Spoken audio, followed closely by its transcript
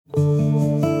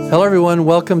Hello, everyone.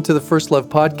 Welcome to the First Love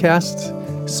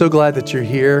Podcast. So glad that you're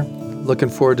here. Looking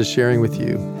forward to sharing with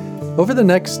you. Over the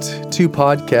next two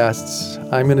podcasts,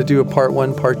 I'm going to do a part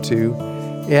one, part two,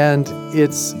 and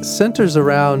it centers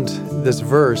around this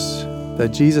verse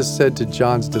that Jesus said to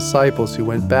John's disciples who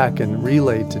went back and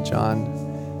relayed to John,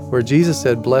 where Jesus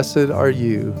said, "Blessed are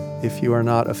you if you are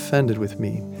not offended with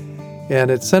me." And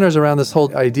it centers around this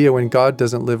whole idea when God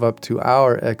doesn't live up to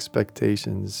our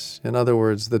expectations. In other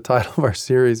words, the title of our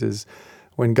series is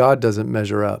When God Doesn't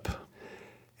Measure Up.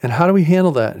 And how do we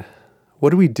handle that? What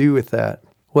do we do with that?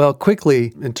 Well,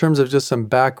 quickly, in terms of just some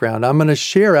background, I'm going to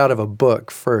share out of a book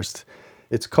first.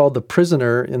 It's called The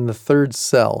Prisoner in the Third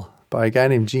Cell by a guy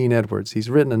named Gene Edwards. He's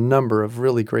written a number of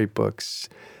really great books.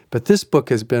 But this book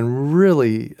has been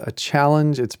really a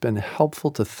challenge. It's been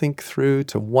helpful to think through,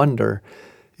 to wonder,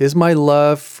 is my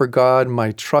love for God,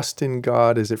 my trust in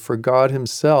God, is it for God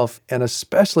himself? And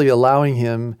especially allowing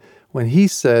him when he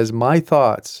says, "My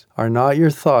thoughts are not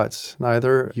your thoughts,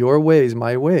 neither your ways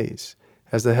my ways.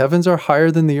 As the heavens are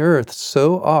higher than the earth,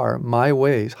 so are my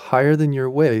ways higher than your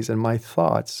ways, and my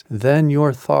thoughts than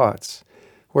your thoughts."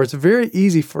 Where it's very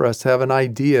easy for us to have an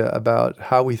idea about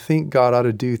how we think God ought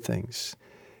to do things.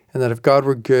 And that if God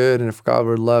were good and if God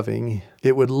were loving,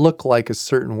 it would look like a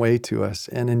certain way to us.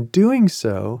 And in doing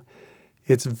so,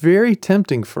 it's very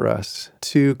tempting for us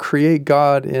to create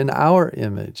God in our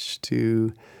image,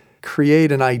 to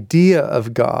create an idea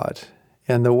of God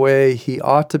and the way he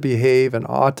ought to behave and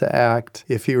ought to act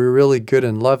if he were really good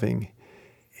and loving.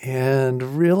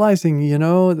 And realizing,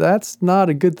 that's not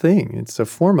a good thing. It's a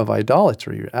form of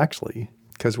idolatry, actually,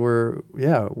 because we're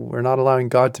not allowing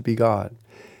God to be God.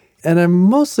 And I'm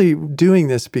mostly doing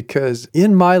this because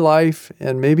in my life,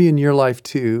 and maybe in your life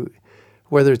too,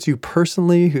 whether it's you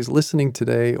personally who's listening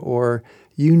today, or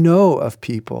you know of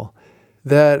people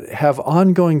that have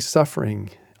ongoing suffering,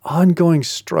 ongoing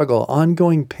struggle,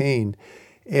 ongoing pain,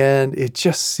 and it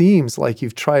just seems like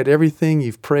you've tried everything,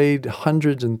 you've prayed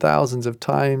hundreds and thousands of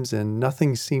times, and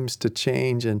nothing seems to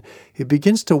change. And it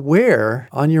begins to wear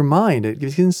on your mind. It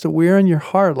begins to wear on your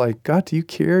heart, like, God, do you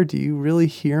care? Do you really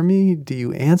hear me? Do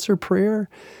you answer prayer?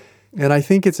 And I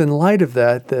think it's in light of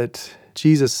that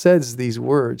Jesus says these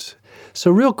words.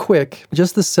 So real quick,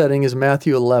 just the setting is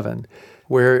Matthew 11,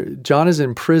 where John is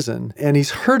in prison, and he's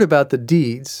heard about the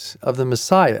deeds of the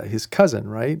Messiah, his cousin,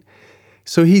 right?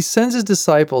 So he sends his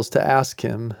disciples to ask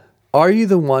him, "Are you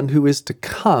the one who is to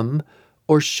come,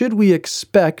 or should we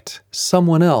expect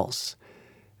someone else?"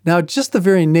 Now, just the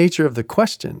very nature of the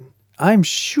question, I'm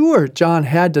sure John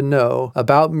had to know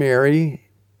about Mary.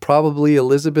 Probably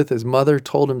Elizabeth, his mother,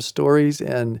 told him stories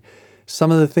and some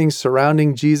of the things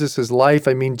surrounding Jesus' life.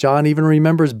 I mean, John even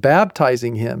remembers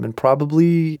baptizing him and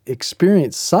probably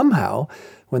experienced somehow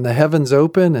when the heavens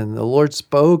opened and the Lord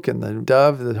spoke and the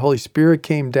dove, the Holy Spirit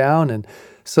came down. And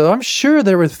so I'm sure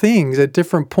there were things at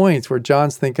different points where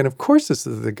John's thinking, of course this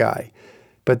is the guy.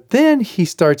 But then he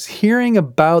starts hearing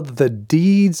about the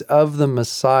deeds of the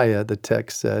Messiah, the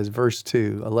text says, verse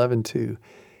 2, 11:2.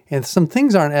 And some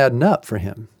things aren't adding up for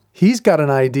him. He's got an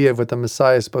idea of what the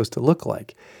Messiah is supposed to look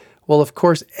like. Well, of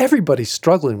course, everybody's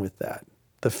struggling with that.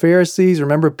 The Pharisees,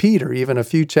 remember Peter, even a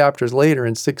few chapters later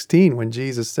in 16, when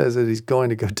Jesus says that he's going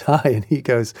to go die, and he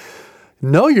goes,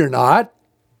 "No, you're not."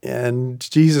 And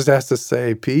Jesus has to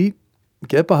say, "Pete,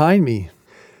 get behind me."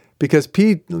 Because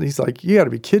Pete, he's like, "You got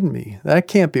to be kidding me. That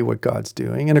can't be what God's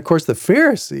doing." And of course, the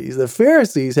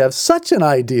Pharisees have such an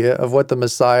idea of what the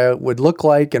Messiah would look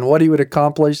like and what he would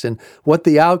accomplish and what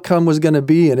the outcome was going to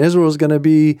be. And Israel was going to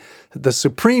be the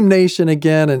supreme nation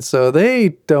again. And so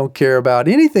they don't care about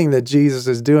anything that Jesus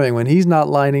is doing. When he's not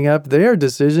lining up, their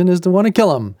decision is to want to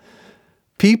kill him.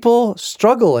 People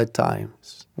struggle at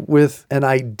times with an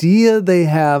idea they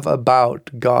have about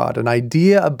God, an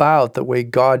idea about the way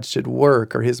God should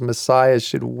work, or his Messiah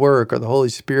should work, or the Holy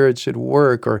Spirit should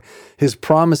work, or his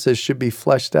promises should be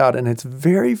fleshed out. And it's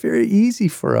very, very easy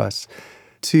for us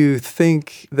to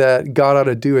think that God ought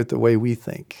to do it the way we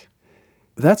think.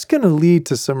 That's going to lead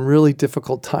to some really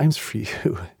difficult times for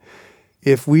you.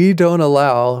 If we don't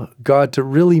allow God to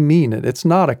really mean it, it's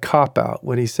not a cop-out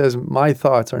when he says, "My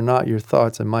thoughts are not your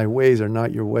thoughts and my ways are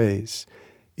not your ways."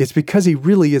 It's because he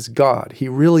really is God. He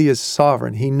really is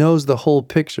sovereign. He knows the whole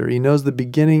picture. He knows the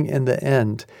beginning and the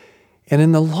end. And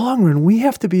in the long run, we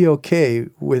have to be okay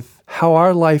with how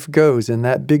our life goes in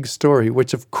that big story,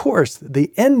 which of course,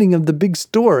 the ending of the big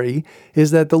story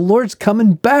is that the Lord's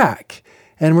coming back.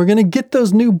 And we're going to get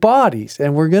those new bodies,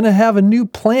 and we're going to have a new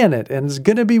planet, and it's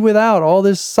going to be without all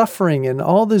this suffering and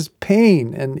all this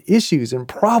pain and issues and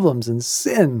problems and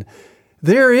sin.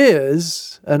 There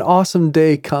is an awesome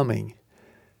day coming.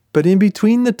 But in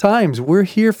between the times, we're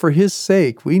here for His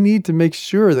sake. We need to make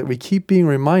sure that we keep being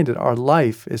reminded our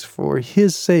life is for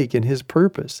His sake and His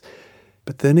purpose.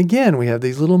 But then again, we have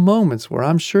these little moments where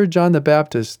I'm sure John the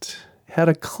Baptist had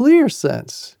a clear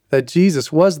sense that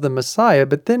Jesus was the Messiah,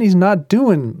 but then he's not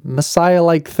doing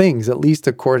Messiah-like things, at least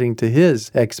according to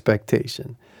his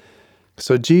expectation.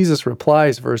 So Jesus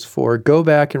replies, verse 4, "Go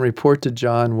back and report to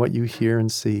John what you hear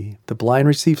and see. The blind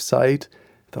receive sight,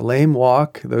 the lame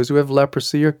walk, those who have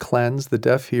leprosy are cleansed, the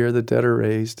deaf hear, the dead are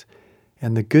raised,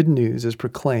 and the good news is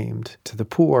proclaimed to the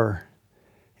poor."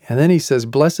 And then he says,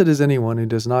 "Blessed is anyone who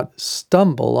does not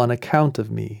stumble on account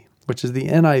of me," which is the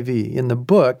NIV. In the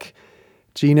book,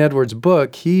 Gene Edwards'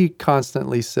 book, he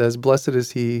constantly says, "Blessed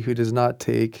is he who does not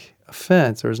take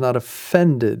offense or is not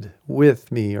offended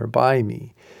with me or by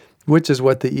me," which is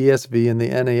what the ESV and the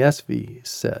NASV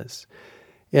says.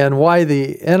 And why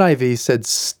the NIV said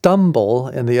stumble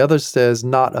and the other says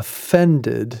not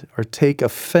offended or take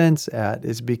offense at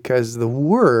is because the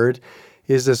word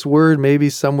is this word, maybe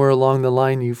somewhere along the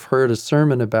line you've heard a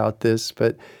sermon about this,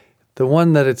 but the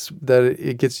one that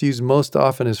it gets used most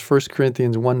often is 1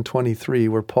 Corinthians 1:23,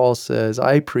 where Paul says,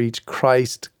 "I preach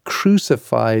Christ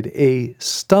crucified, a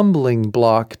stumbling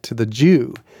block to the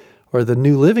Jew." Or the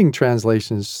New Living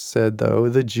Translation said, though,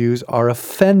 the Jews are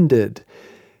offended.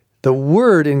 The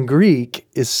word in Greek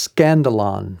is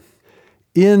scandalon.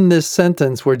 In this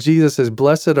sentence where Jesus says,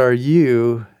 "Blessed are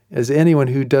you as anyone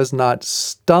who does not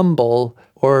stumble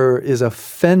or is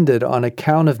offended on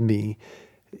account of me,"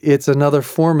 it's another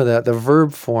form of that, the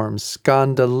verb form,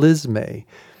 scandalisme.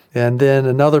 And then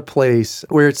another place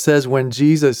where it says when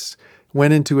Jesus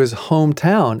went into his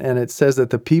hometown, and it says that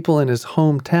the people in his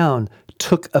hometown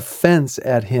took offense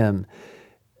at him.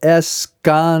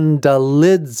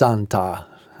 Escandalizanta.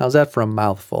 How's that for a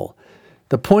mouthful?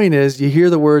 The point is, you hear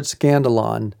the word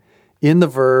scandalon in the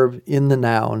verb, in the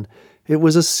noun. It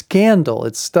was a scandal.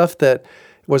 It's stuff that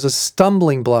was a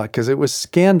stumbling block because it was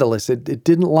scandalous. It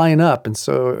didn't line up,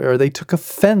 or they took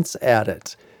offense at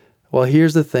it. Well,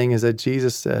 here's the thing is that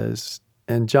Jesus says,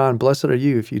 and John, blessed are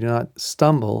you if you do not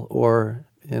stumble, or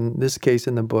in this case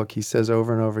in the book, he says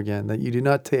over and over again, that you do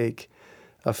not take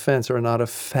offense or are not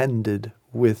offended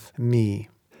with me.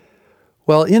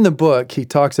 Well, in the book, he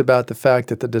talks about the fact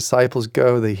that the disciples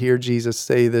go, they hear Jesus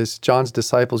say this. John's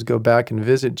disciples go back and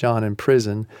visit John in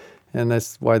prison. And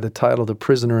that's why the title, The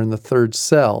Prisoner in the Third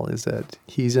Cell, is that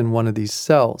he's in one of these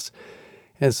cells.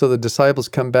 And so the disciples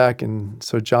come back, and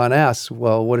so John asks,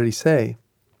 well, what did he say?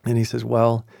 And he says,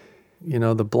 well,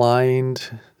 the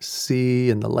blind see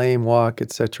and the lame walk,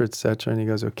 et cetera, et cetera. And he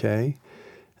goes, okay.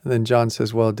 And then John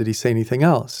says, well, did he say anything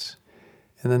else?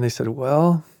 And then they said,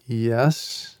 well,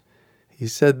 yes. He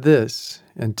said this,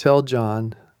 and tell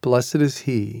John, blessed is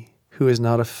he who is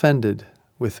not offended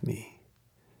with me.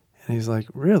 And he's like,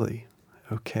 really?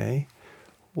 Okay.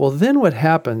 Well, then what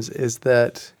happens is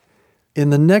that in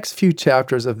the next few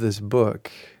chapters of this book,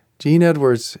 Gene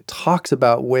Edwards talks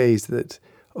about ways that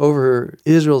over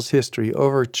Israel's history,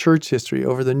 over church history,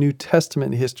 over the New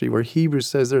Testament history, where Hebrews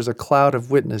says there's a cloud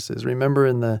of witnesses. Remember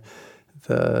in the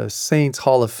Saints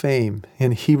Hall of Fame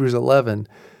in Hebrews 11,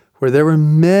 where there were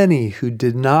many who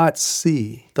did not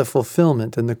see the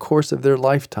fulfillment in the course of their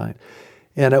lifetime.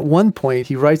 And at one point,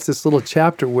 he writes this little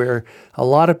chapter where a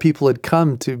lot of people had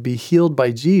come to be healed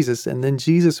by Jesus, and then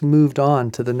Jesus moved on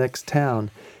to the next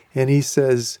town. And he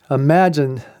says,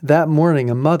 imagine that morning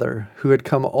a mother who had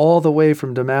come all the way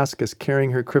from Damascus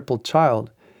carrying her crippled child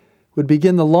would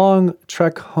begin the long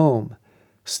trek home,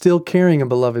 still carrying a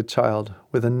beloved child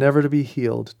with a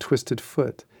never-to-be-healed twisted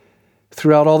foot.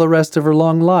 Throughout all the rest of her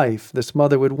long life, this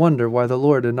mother would wonder why the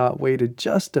Lord had not waited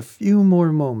just a few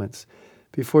more moments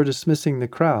before dismissing the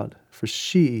crowd, for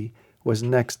she was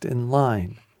next in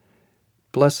line.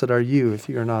 Blessed are you if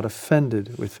you are not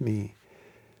offended with me.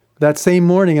 That same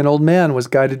morning, an old man was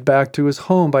guided back to his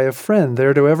home by a friend,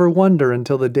 there to ever wonder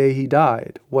until the day he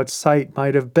died what sight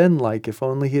might have been like if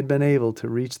only he had been able to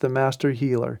reach the master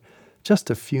healer just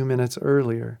a few minutes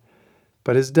earlier.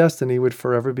 But his destiny would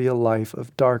forever be a life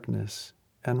of darkness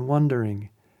and wondering.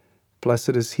 Blessed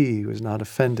is he who is not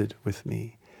offended with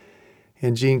me.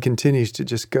 And Gene continues to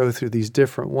just go through these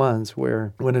different ones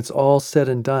where, when it's all said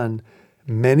and done,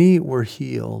 many were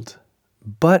healed,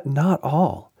 but not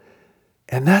all.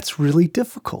 And that's really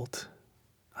difficult.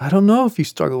 I don't know if you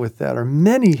struggle with that, or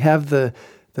many have the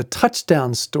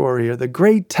touchdown story or the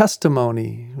great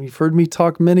testimony. You've heard me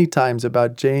talk many times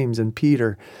about James and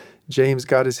Peter. James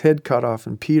got his head cut off,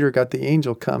 and Peter got the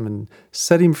angel come and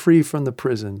set him free from the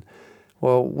prison.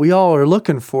 Well, we all are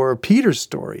looking for Peter's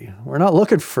story. We're not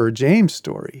looking for James'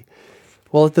 story.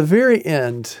 Well, at the very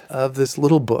end of this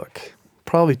little book,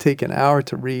 probably take an hour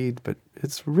to read, but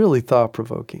it's really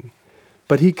thought-provoking.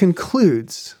 But he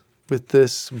concludes with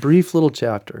this brief little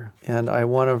chapter, and I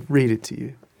want to read it to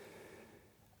you.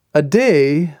 A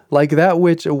day like that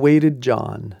which awaited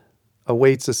John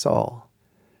awaits us all.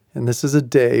 And this is a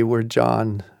day where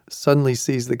John suddenly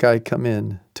sees the guy come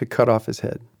in to cut off his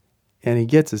head. And he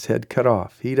gets his head cut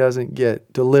off. He doesn't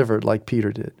get delivered like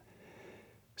Peter did.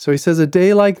 So he says, a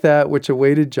day like that which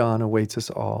awaited John awaits us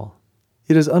all.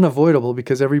 It is unavoidable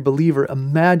because every believer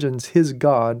imagines his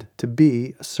God to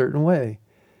be a certain way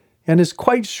and is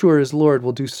quite sure his Lord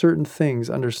will do certain things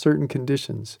under certain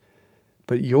conditions.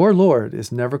 But your Lord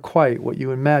is never quite what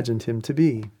you imagined him to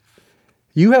be.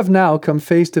 You have now come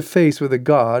face to face with a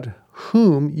God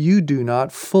whom you do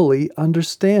not fully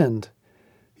understand.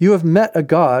 You have met a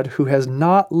God who has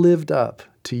not lived up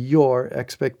to your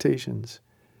expectations.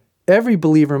 Every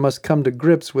believer must come to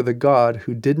grips with a God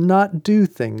who did not do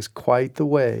things quite the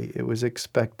way it was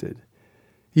expected.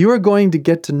 You are going to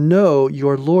get to know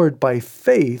your Lord by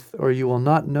faith, or you will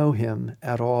not know him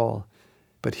at all.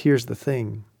 But here's the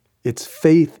thing. It's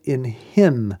faith in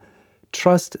him,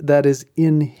 trust that is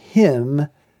in him,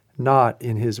 not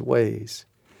in his ways.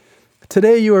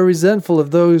 Today you are resentful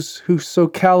of those who so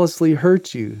callously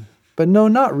hurt you. But no,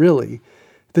 not really.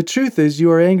 The truth is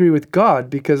you are angry with God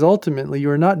because ultimately you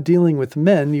are not dealing with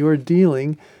men, you are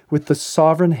dealing with the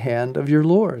sovereign hand of your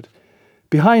Lord.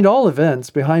 Behind all events,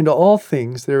 behind all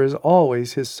things, there is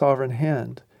always his sovereign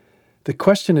hand. The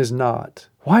question is not,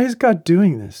 why is God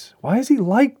doing this? Why is he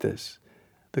like this?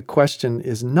 The question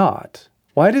is not,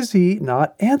 why does he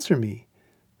not answer me?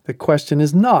 The question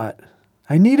is not,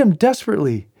 I need him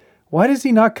desperately. Why does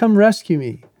he not come rescue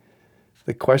me?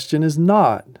 The question is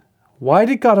not, why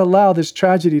did God allow this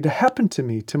tragedy to happen to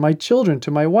me, to my children, to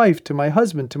my wife, to my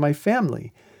husband, to my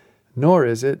family? Nor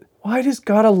is it, why does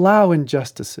God allow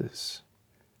injustices?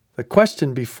 The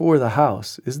question before the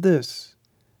house is this: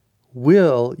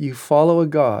 will you follow a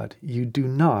God you do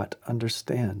not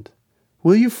understand?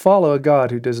 Will you follow a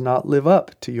God who does not live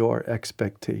up to your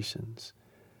expectations?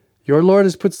 Your Lord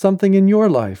has put something in your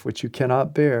life which you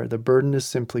cannot bear. The burden is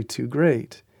simply too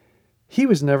great. He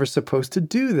was never supposed to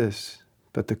do this.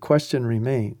 But the question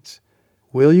remains,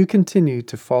 will you continue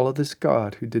to follow this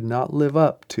God who did not live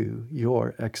up to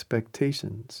your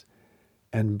expectations?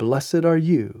 And blessed are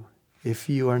you if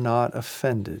you are not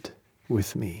offended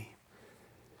with me.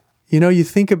 You know, you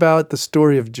think about the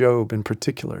story of Job in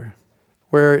particular,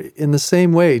 where in the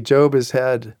same way, Job has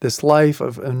had this life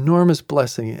of enormous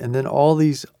blessing, and then all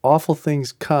these awful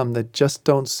things come that just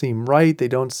don't seem right, they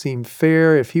don't seem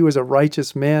fair. If he was a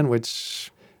righteous man,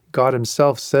 which God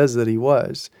himself says that he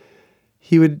was,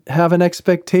 he would have an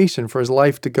expectation for his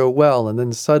life to go well, and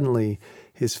then suddenly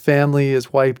his family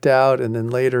is wiped out, and then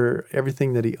later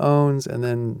everything that he owns, and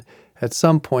then at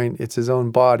some point it's his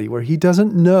own body, where he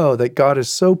doesn't know that God is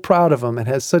so proud of him and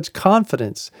has such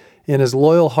confidence in his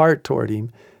loyal heart toward him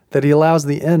that he allows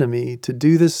the enemy to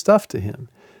do this stuff to him,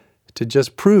 to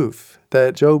just prove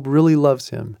that Job really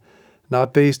loves him,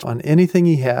 not based on anything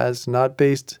he has, not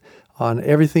based on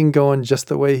everything going just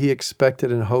the way he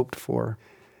expected and hoped for.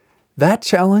 That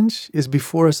challenge is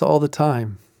before us all the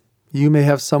time. You may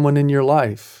have someone in your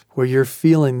life where you're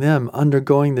feeling them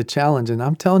undergoing the challenge. And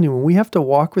I'm telling you, when we have to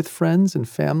walk with friends and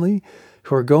family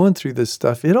who are going through this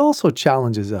stuff, it also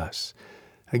challenges us.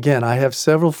 Again, I have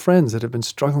several friends that have been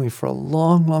struggling for a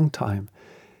long, long time.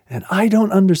 And I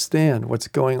don't understand what's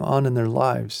going on in their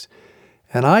lives.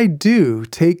 And I do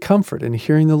take comfort in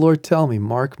hearing the Lord tell me,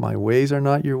 Mark, my ways are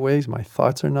not your ways, my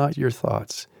thoughts are not your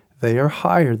thoughts. They are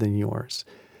higher than yours.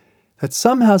 That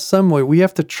somehow, some way, we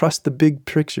have to trust the big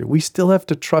picture. We still have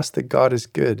to trust that God is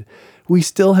good. We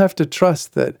still have to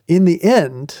trust that in the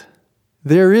end,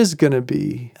 there is going to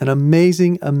be an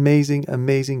amazing, amazing,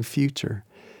 amazing future.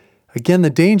 Again, the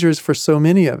dangers for so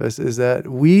many of us is that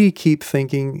we keep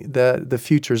thinking that the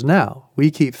future's now. We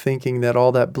keep thinking that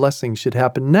all that blessing should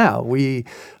happen now. We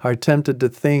are tempted to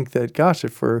think that, gosh,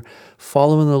 if we're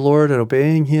following the Lord and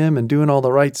obeying him and doing all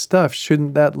the right stuff,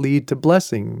 shouldn't that lead to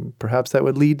blessing? Perhaps that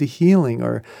would lead to healing.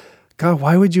 Or, God,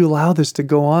 why would you allow this to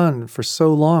go on for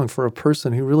so long for a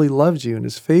person who really loves you and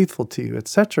is faithful to you,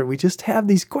 etc.? We just have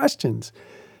these questions.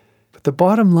 The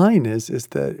bottom line is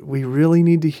that we really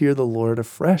need to hear the Lord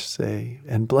afresh say,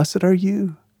 and blessed are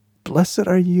you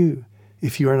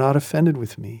if you are not offended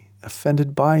with me,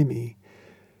 offended by me,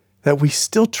 that we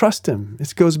still trust him.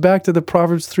 It goes back to the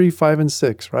Proverbs 3, 5, and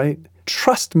 6, right?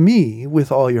 Trust me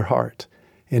with all your heart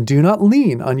and do not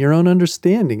lean on your own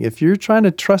understanding. If you're trying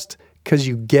to trust because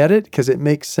you get it, because it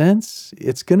makes sense,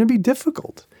 it's going to be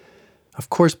difficult. Of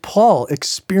course, Paul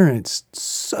experienced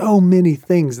so many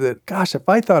things that, gosh, if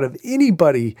I thought of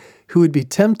anybody who would be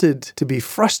tempted to be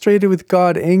frustrated with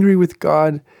God, angry with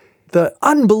God, the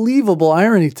unbelievable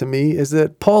irony to me is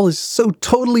that Paul is so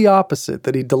totally opposite,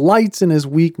 that he delights in his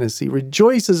weakness, he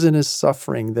rejoices in his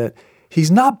suffering, that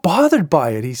he's not bothered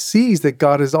by it. He sees that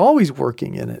God is always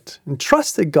working in it and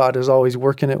trusts that God is always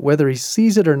working it, whether he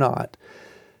sees it or not.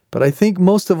 But I think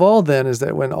most of all then is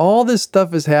that when all this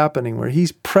stuff is happening, where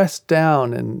he's pressed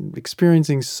down and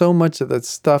experiencing so much of that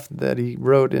stuff that he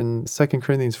wrote in 2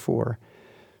 Corinthians 4,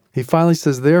 he finally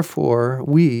says, "Therefore,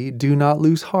 we do not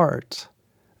lose heart.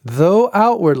 Though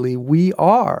outwardly we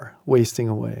are wasting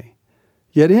away,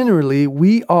 yet inwardly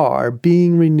we are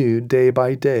being renewed day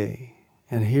by day."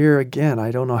 And here again, I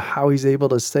don't know how he's able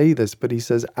to say this, but he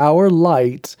says, "Our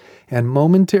light and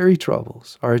momentary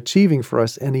troubles are achieving for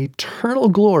us an eternal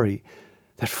glory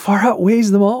that far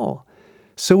outweighs them all.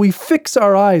 So we fix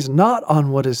our eyes not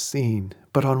on what is seen,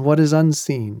 but on what is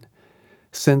unseen.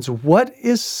 Since what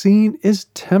is seen is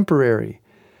temporary,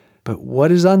 but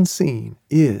what is unseen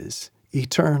is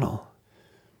eternal."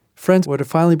 Friends, what it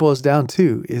finally boils down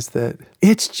to is that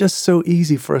it's just so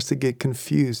easy for us to get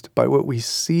confused by what we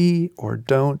see or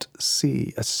don't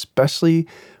see, especially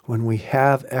when we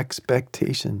have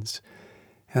expectations.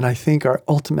 And I think our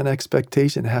ultimate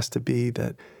expectation has to be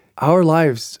that our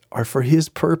lives are for His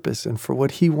purpose and for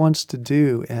what He wants to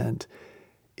do. And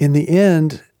in the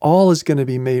end, all is going to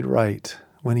be made right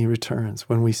when He returns,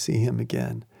 when we see Him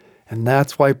again. And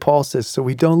that's why Paul says, so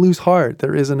we don't lose heart.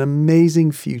 There is an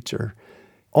amazing future.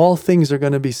 All things are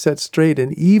going to be set straight.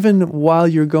 And even while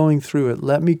you're going through it,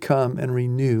 let me come and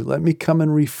renew. Let me come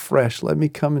and refresh. Let me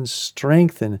come and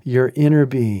strengthen your inner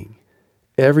being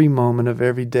every moment of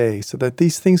every day so that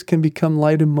these things can become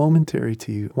light and momentary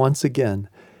to you once again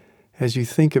as you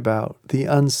think about the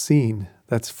unseen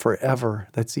that's forever,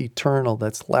 that's eternal,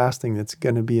 that's lasting, that's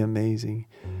going to be amazing.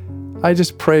 I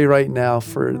just pray right now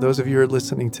for those of you who are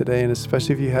listening today, and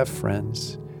especially if you have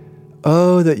friends,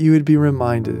 that you would be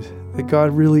reminded that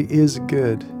God really is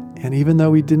good. And even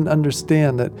though we didn't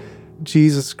understand that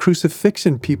Jesus'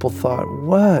 crucifixion, people thought,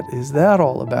 what is that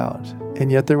all about?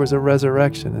 And yet there was a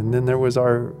resurrection, and then there was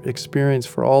our experience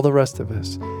for all the rest of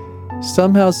us.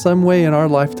 Somehow, some way in our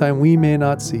lifetime, we may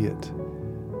not see it.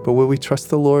 But will we trust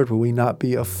the Lord? Will we not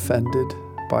be offended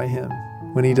by Him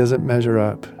when He doesn't measure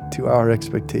up to our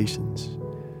expectations?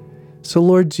 So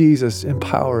Lord Jesus,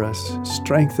 empower us,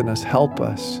 strengthen us, help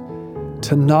us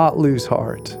to not lose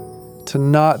heart, to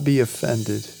not be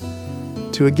offended,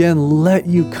 to again let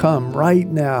You come right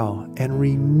now and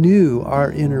renew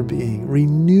our inner being,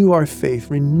 renew our faith,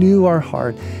 renew our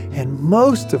heart, and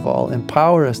most of all,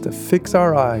 empower us to fix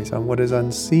our eyes on what is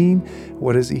unseen,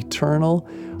 what is eternal,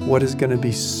 what is going to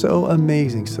be so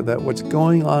amazing, so that what's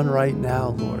going on right now,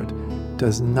 Lord,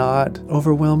 does not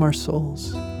overwhelm our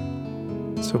souls.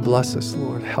 So bless us,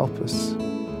 Lord. Help us.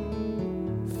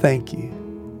 Thank You.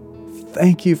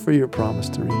 Thank You for Your promise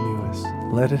to renew us.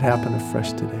 Let it happen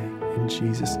afresh today. In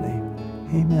Jesus' name,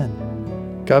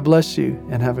 amen. God bless you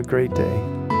and have a great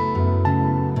day.